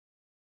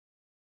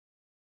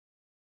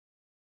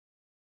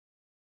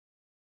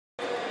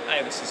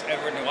Hi, this is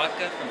Edward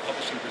Nowatka from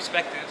Publishing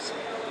Perspectives.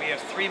 We have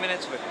 3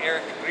 minutes with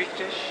Erik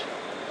Rigters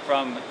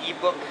from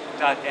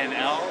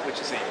eBook.nl,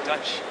 which is a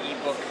Dutch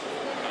ebook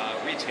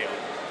retailer.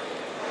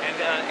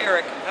 And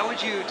Erik, how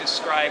would you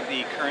describe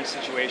the current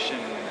situation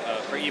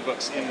for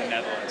ebooks in the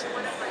Netherlands at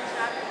the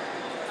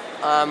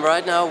moment?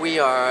 Right now we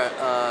are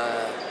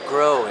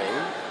growing.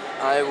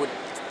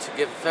 To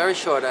give a very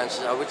short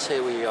answer, I would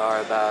say we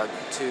are about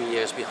 2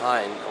 years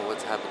behind on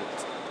what's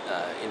happened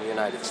in the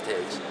United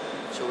States.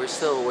 So we're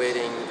still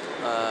awaiting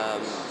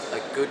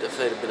a good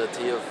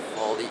availability of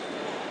all the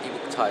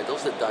ebook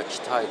titles. The Dutch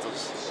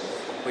titles,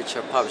 which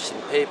are published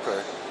in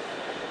paper,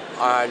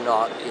 are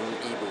not in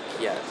ebook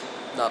yet.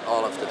 Not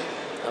all of them.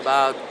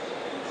 About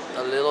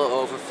a little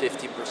over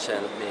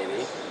 50%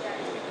 maybe.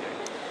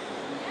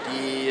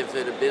 The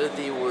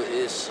availability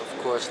is, of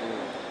course,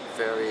 a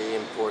very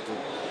important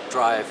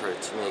driver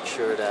to make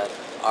sure that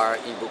our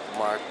ebook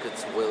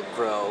market will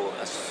grow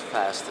as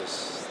fast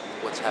as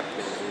what's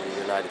happening in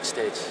the United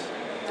States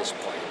at this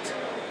point.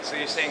 So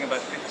you're saying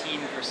about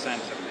 15%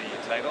 of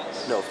the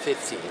titles? No,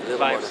 50. A little 50.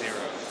 more than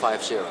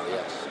 50,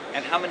 yes.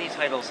 And how many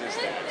titles is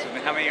that? So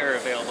how many are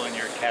available in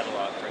your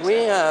catalog, for example?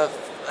 We have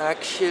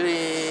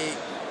actually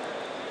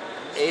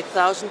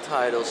 8,000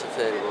 titles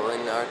available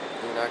in our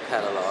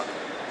catalog.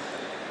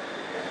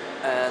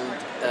 And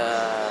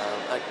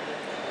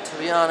to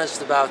be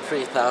honest, about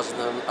 3,000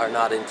 of them are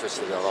not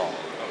interested at all.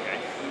 Okay.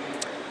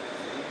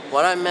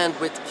 What I meant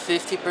with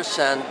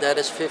 50%, that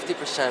is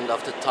 50%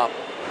 of the top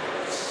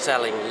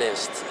selling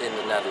list in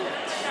the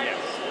Netherlands. Yes.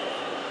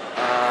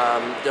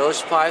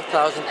 Those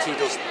 5,000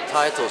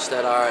 titles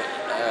that are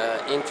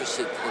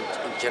interested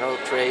in general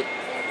trade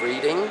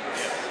reading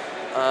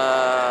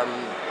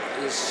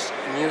is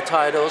new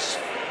titles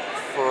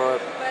for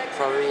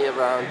probably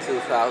around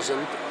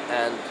 2,000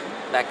 and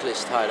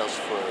backlist titles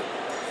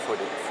for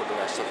the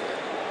rest of it.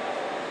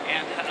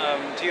 And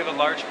do you have a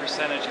large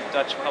percentage of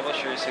Dutch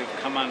publishers who've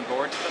come on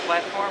board to the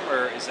platform,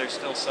 or is there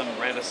still some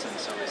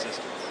reticence or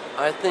resistance?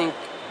 I think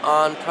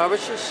on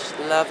publishers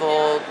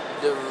level,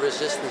 the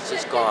resistance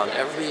is gone.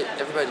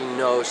 Everybody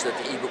knows that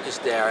the ebook is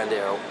there and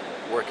they're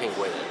working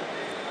with it.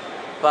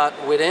 But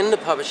within the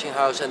publishing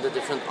house and the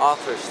different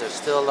authors, there's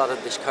still a lot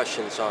of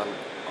discussions on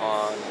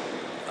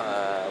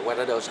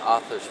whether those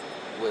authors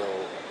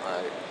will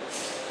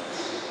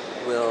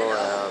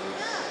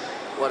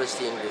what is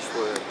the English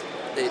word?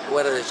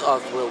 Whether this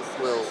author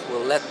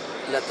will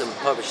let them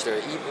publish their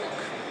ebook.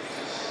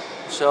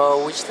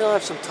 So we still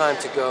have some time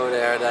to go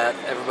there. That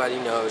everybody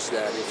knows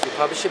that if you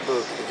publish a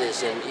book, it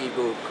is an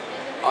ebook,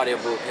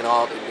 audiobook, and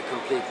all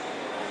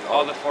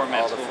the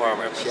formats will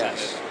be represented.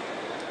 Yes.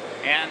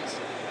 And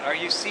are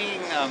you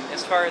seeing,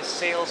 as far as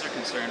sales are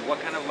concerned, what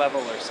kind of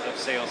level of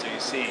sales are you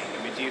seeing?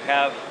 I mean, do you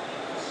have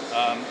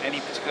any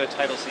particular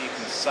titles that you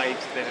can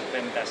cite that have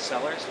been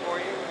bestsellers for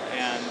you?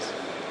 And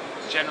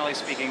generally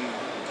speaking,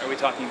 are we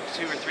talking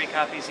 2 or 3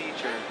 copies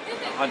each, or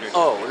 100?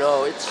 Oh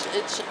no, it's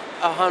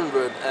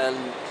 100,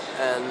 and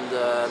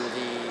the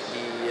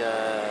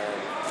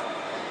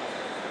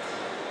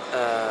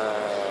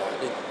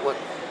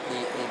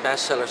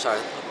bestsellers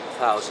are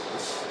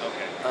thousands.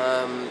 Okay.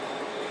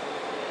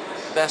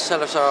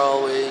 Bestsellers are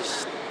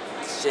always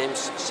the same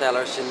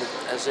sellers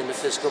as in the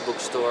physical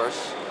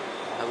bookstores.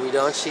 And we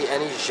don't see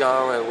any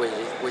genre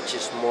which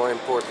is more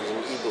important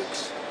in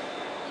ebooks,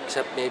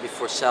 except maybe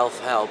for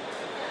self-help.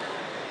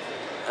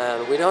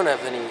 And we don't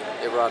have any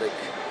erotic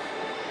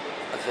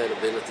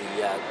availability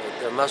yet, but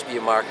there must be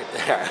a market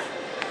there.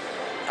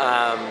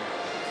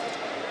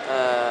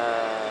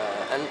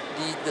 And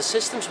the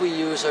systems we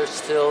use are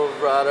still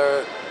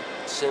rather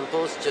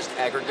simple. It's just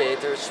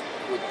aggregators.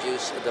 We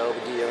use Adobe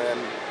DRM.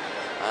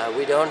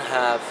 We don't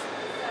have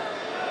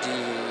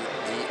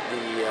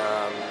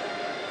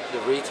the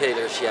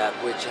retailers yet,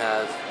 which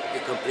have the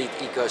complete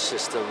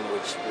ecosystem,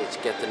 which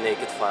get the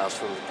naked files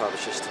from the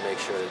publishers to make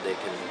sure that they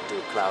can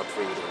do cloud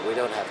reading. We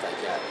don't have that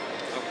yet.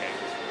 Okay.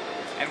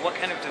 And what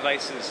kind of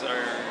devices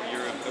are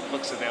your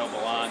books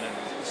available on? And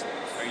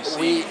are you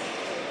seeing?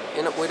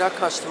 With our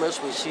customers,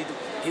 we see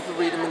people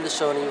read them in the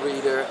Sony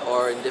reader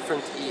or in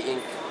different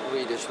e-ink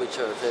readers, which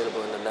are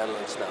available in the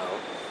Netherlands now.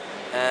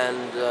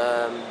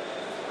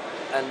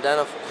 And then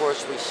of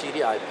course we see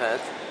the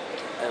iPad,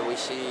 and we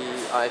see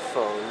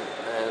iPhone,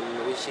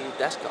 and we see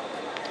desktop.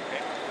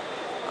 Okay.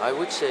 I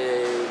would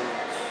say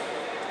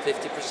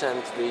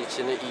 50% reads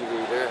in the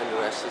e-reader, and the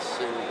rest is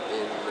in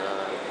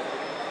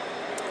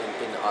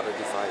other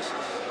devices.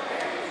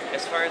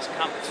 As far as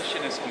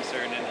competition is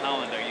concerned in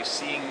Holland, are you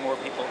seeing more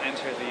people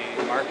enter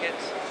the market?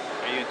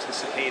 Are you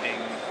anticipating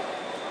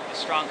a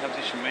strong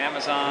competition from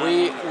Amazon?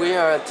 We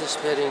are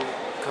anticipating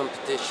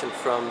competition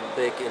from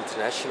big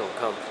international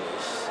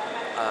companies,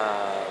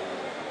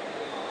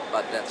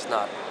 but that's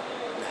not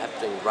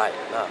happening right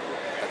now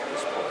at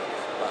this point.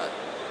 But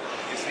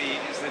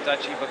is the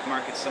Dutch ebook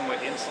market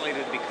somewhat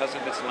insulated because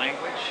of its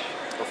language?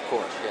 Of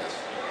course, yes.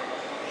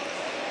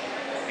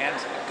 And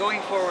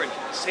going forward,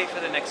 say for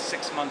the next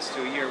 6 months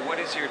to a year, what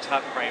is your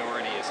top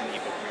priority as an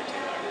ebook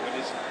retailer? What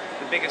is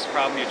the biggest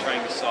problem you're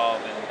trying to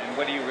solve, and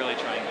what are you really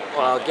trying to accomplish?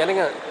 Well, getting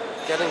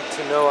getting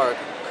to know our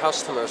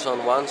customers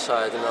on one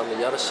side, and on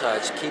the other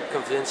side keep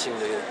convincing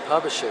the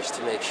publishers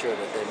to make sure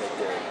that they make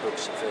their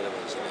books available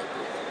as an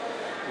ebook.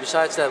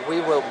 Besides that,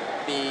 we will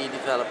be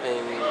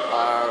developing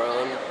our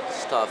own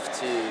stuff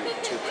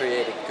to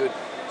create a good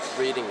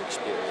reading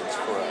experience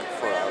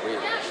for our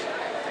readers.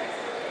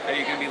 Are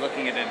you going to be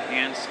looking at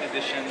enhanced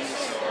editions?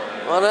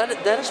 Or? Well,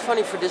 that is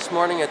funny. For this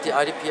morning at the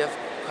IDPF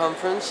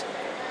conference,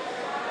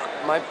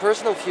 my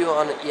personal view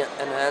on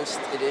enhanced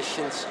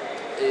editions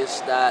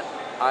is that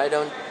I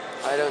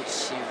don't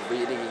see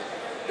really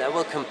that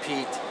will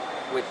compete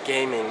with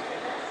gaming,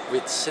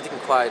 with sitting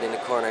quiet in the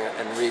corner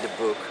and read a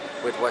book,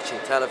 with watching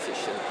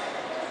television,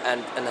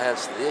 and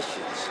enhanced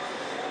editions.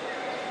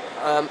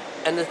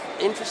 And the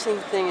interesting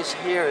thing is,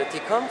 here at the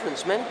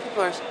conference, many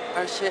people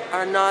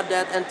are not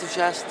that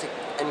enthusiastic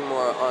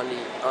anymore on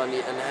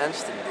the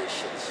enhanced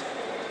editions,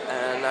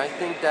 and I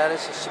think that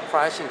is a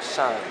surprising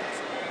sign,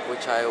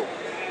 which I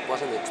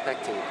wasn't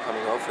expecting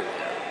coming over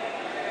here.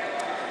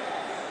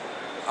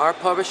 Our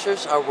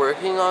publishers are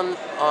working on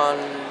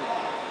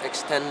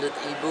extended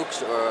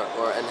ebooks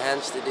or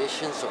enhanced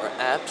editions or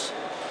apps,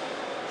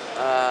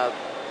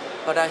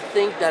 but I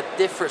think that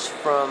differs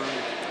from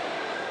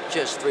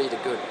just read a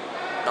good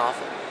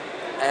novel,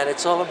 and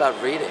it's all about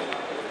reading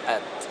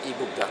at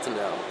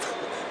eBook.nl.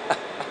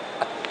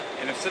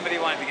 And if somebody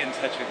wanted to get in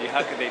touch with you,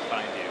 how could they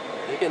find you?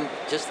 You can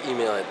just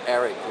email it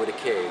Erik with a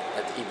K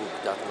at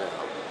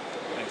eBook.nl.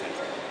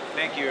 Fantastic.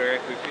 Thank you,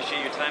 Erik. We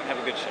appreciate your time. Have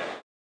a good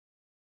show.